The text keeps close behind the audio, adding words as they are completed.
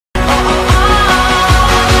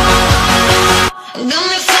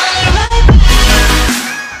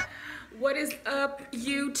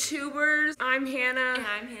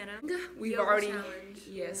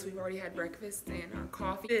we've already had breakfast and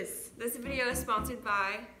coffee. This video is sponsored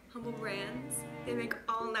by Humble Brands. They make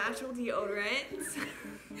all natural deodorants.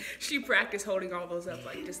 She practiced holding all those up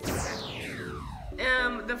like just like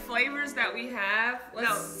that. The flavors that we have.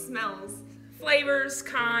 Smells. Flavors,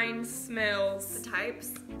 kinds, smells.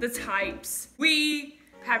 The types. We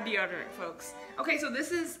have deodorant, folks. Okay, so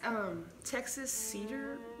this is Texas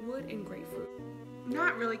cedar wood and grapefruit.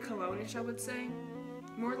 Not really cologne-ish, I would say.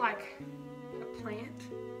 More like a plant.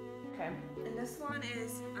 Okay. And this one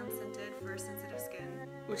is unscented for sensitive skin.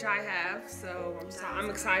 Which I have, so I'm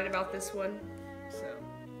excited about this one. So,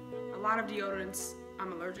 a lot of deodorants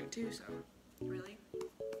I'm allergic to, so. Really?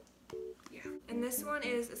 Yeah. And this one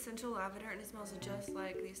is essential lavender, and it smells just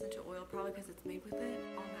like the essential oil, probably because it's made with it,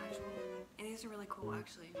 all natural. And these are really cool,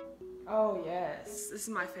 actually. Oh yes, this is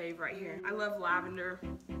my fave right here. I love lavender.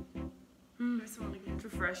 This one again. It's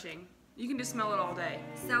refreshing. You can just smell it all day.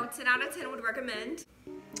 So 10 out of 10 would recommend.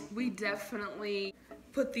 We definitely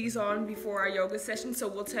put these on before our yoga session, so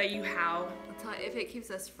we'll tell you how. I'll tell you if it keeps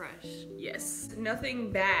us fresh. Yes.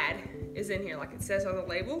 Nothing bad is in here like it says on the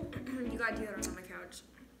label. You got deodorant on my couch.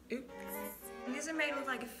 Oops. And these are made with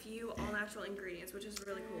like a few all-natural ingredients, which is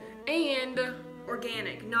really cool. And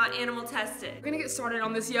organic, not animal tested. We're gonna get started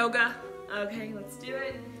on this yoga. Okay, let's do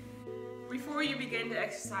it. Before you begin to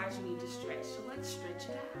exercise, you need to stretch. So let's stretch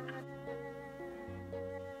it out.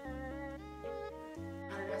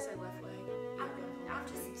 How did I say left leg? I'm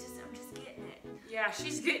just getting it. Yeah,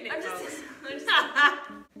 she's getting it, folks.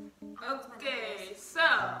 Okay, so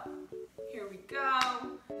here we go.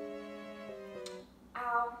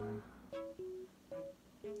 Ow.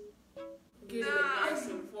 Get it nice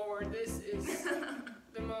and forward. This is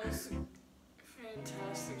the most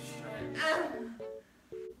fantastic stretch.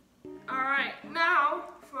 Alright, now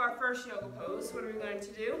for our first yoga pose, what are we going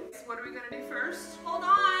to do? What are we going to do first? Hold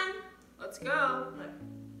on. Let's go. Look,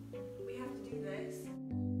 we have to do this.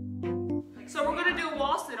 So we're going to do a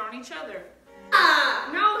wall sit on each other.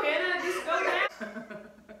 No, Hannah, just go down.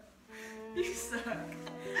 You suck.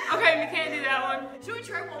 Okay, we can't do that one. Should we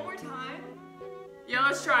try one more time? Yeah,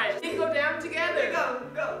 let's try it. We go down together.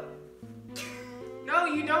 Go. No,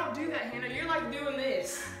 you don't do that, Hannah. You're like doing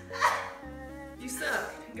this. You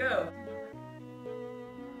suck. Go.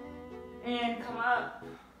 And come up.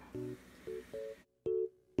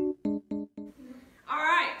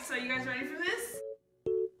 Alright, so you guys ready for this?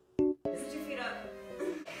 Put your feet up.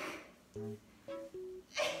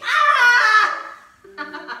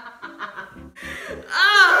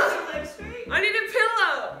 I need a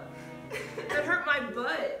pillow. That hurt my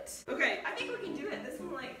butt. Okay. I think we can do it. This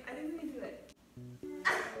one, like, I think we can do it.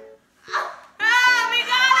 We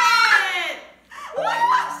got it!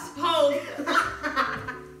 What? Hold.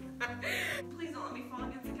 Please don't let me fall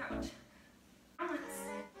against the couch.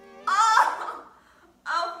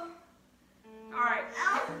 Alright.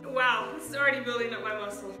 Wow, this is already building up my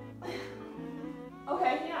muscle.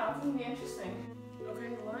 Okay, yeah, it's gonna be interesting. Okay,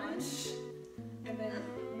 lunge. And then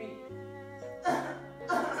me.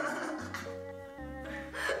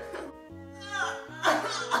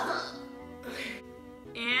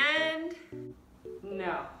 And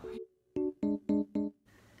no.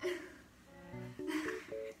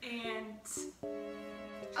 And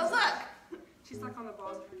Oh, look! she's like on the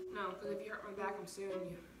balls of her. No, because if you hurt my back, I'm suing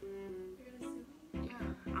you. You're gonna sue me? Yeah,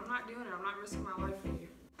 I'm not doing it. I'm not risking my life for you.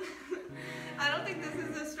 I don't think this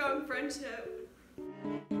is a strong friendship.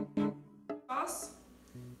 Cross.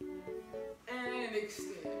 And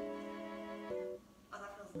extend. Oh,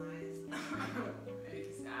 that feels nice.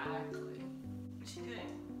 Exactly. What's she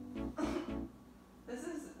doing? This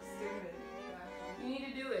is stupid. You need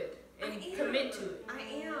to do it and I am. commit to it. I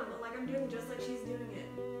am. Like, I'm doing just like she's doing it.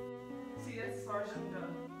 See, that's as far as you can go.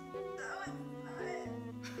 No, it's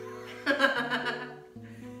not.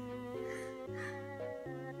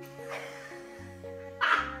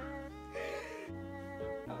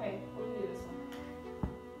 Okay, we'll do this one.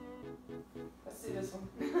 Let's do this one.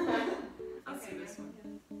 Let's do this one.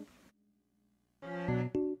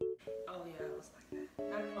 Oh yeah, it was like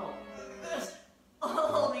that. Oh.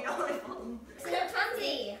 Oh my god. So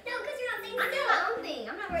clumsy. No, because you're not thinking. I'm doing my own thing.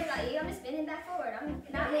 I'm not worried about you. I'm just bending back forward. I'm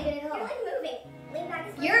not moving at all. You're like moving. Lean back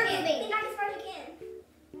as far as you can. Lean back as far as you can.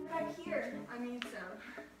 Right here. I need some.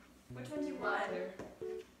 Which one do you want?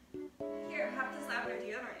 Here, have this lavender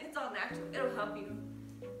deodorant. It's all natural. It'll help you.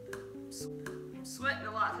 I'm sweating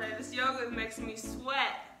a lot today. This yoga is making me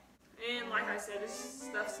sweat. And like I said, this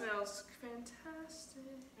stuff smells fantastic.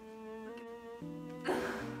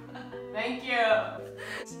 Thank you.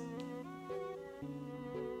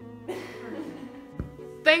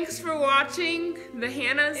 Thanks for watching the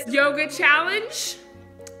Hannah's Yoga Challenge.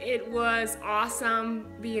 It was awesome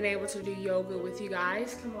being able to do yoga with you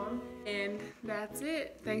guys. Come on. And that's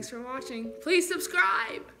it. Thanks for watching. Please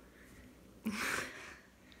subscribe.